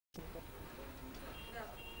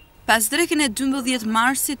Pas drekën e 12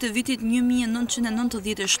 marsit të vitit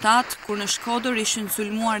 1997, kur në Shkodër ishin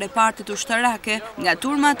sulmuar repartet ushtarake nga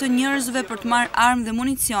turma të njerëzve për të marrë armë dhe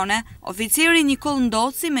municione, oficeri Nikol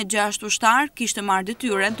Ndoci me 6 ushtar kishte marrë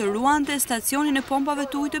detyren të ruante stacionin e pompave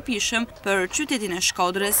të ujit të pishëm për qytetin e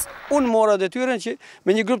Shkodrës. Unë mora detyren që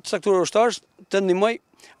me një grup të caktuar ushtarësh të ndihmoj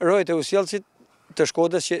rojet e usjellësit të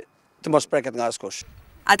Shkodrës që të mos preket nga askush.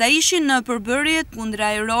 Ata ishin në përbërjet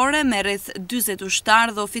kundërajrore me rreth 40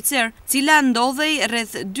 ushtar dhe oficer, cila ndodhej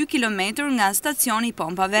rreth 2 km nga stacioni i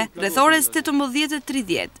pompave. Rreth orës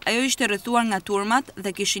 18:30, ajo ishte rrethuar nga turmat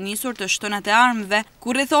dhe kishin nisur të shtonat e armëve,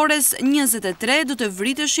 ku rreth orës 23 do të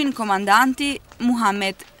vriteshin komandanti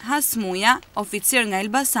Muhamet Hasmuja, oficer nga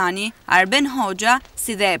Elbasani, Arben Hoxha,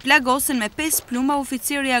 si dhe plagosen me 5 plumba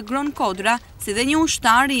oficeri Agron Kodra, si dhe një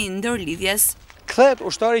ushtar i ndërlidhjes. Kthehet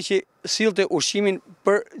ushtari që sillte ushqimin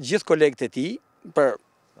për gjithë kolegët e tij, për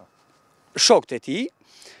shokët e tij,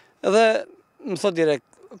 dhe më thot direkt,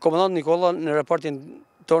 komandant Nikola në raportin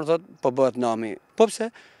tonë thot, po bëhet nami. Po pse?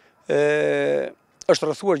 Është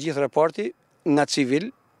rrethuar gjithë raporti nga civil,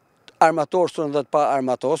 armatosur dhe pa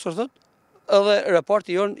armatosur thot, edhe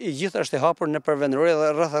raporti jon i gjithë është i hapur në përvendërori dhe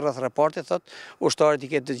rreth raportit thot, ushtarët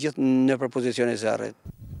i ketë të gjithë në pozicione zjarrit.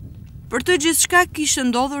 Për të gjithçka kishte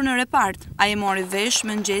ndodhur në repart, ai mori vesh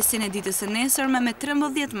mëngjesin e ditës së nesërme me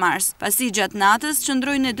 13 mars, pasi gjatë natës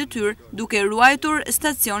qëndroi në detyrë duke ruajtur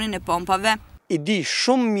stacionin e pompave. I di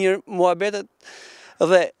shumë mirë muhabetet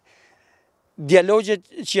dhe dialogjet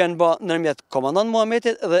që janë bë ndërmjet komandant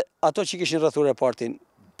Muhametit dhe ato që kishin rrethuar repartin.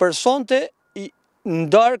 Për sonte në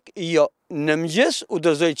darkë jo, në mëngjes u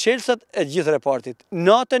dorëzoi çelësat e gjithë repartit.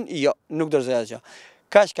 Natën jo, nuk dorëzoi asgjë.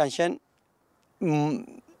 Kaq kanë qenë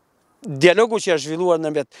dialogu që është zhvilluar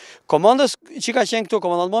ndërmjet komandës që ka qenë këtu,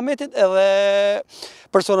 komandant Muhametit, edhe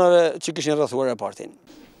personave që kishin rrethuar repartin.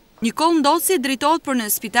 Nikol Ndoci drejtohet për në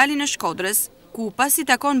spitalin e Shkodrës, ku pasi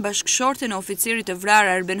takon bashkëshorten e oficerit të vrarë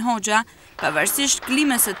Arben Hoxha, pavarësisht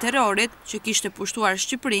klimës së terrorit që kishte pushtuar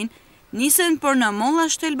Shqipërinë, nisen për në molla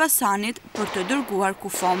të Elbasanit për të dërguar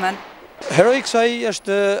kufomen. Heroi i kësaj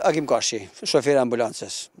është Agim Kashi, shoferi i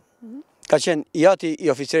ambulancës. Ka qenë jati i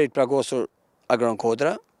oficerit plagosur Agron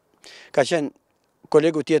Kodra, ka qenë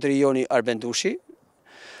kolegu tjetër i joni Arben Dushi,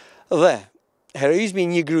 dhe heroizmi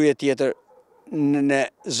një gruaje tjetër në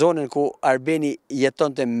zonën ku Arbeni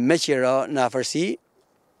jetonte me qira në afërsi,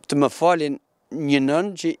 të më falin një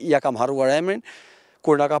nën që ja kam harruar emrin,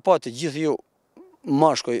 kur na ka pa të gjithë ju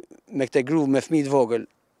mashkuj me këtë gru me fëmijë të vogël,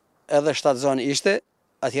 edhe 7 zonë ishte,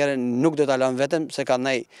 atëherë nuk do ta lëm vetëm se kam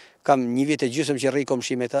një vit e gjysmë që rri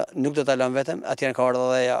komshi me ta, nuk do ta lëm vetëm, atëherë ka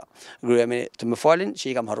ardhur edhe ja gruaja me të më falin që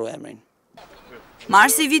i kam harruar emrin.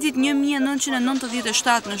 Marsi i vitit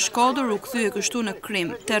 1997 në Shkodër u kthye kështu në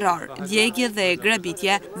krim, terror, djegje dhe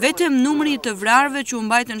grabitje. Vetëm numri i të vrarëve që u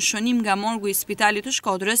mbajtën shënim nga morgu i spitalit të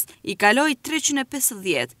Shkodrës i kaloi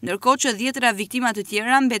 350, ndërkohë që 10 viktima të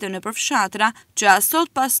tjera mbetën nëpër fshatra, që as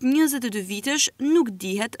sot pas 22 vitesh nuk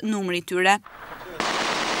dihet numri i tyre.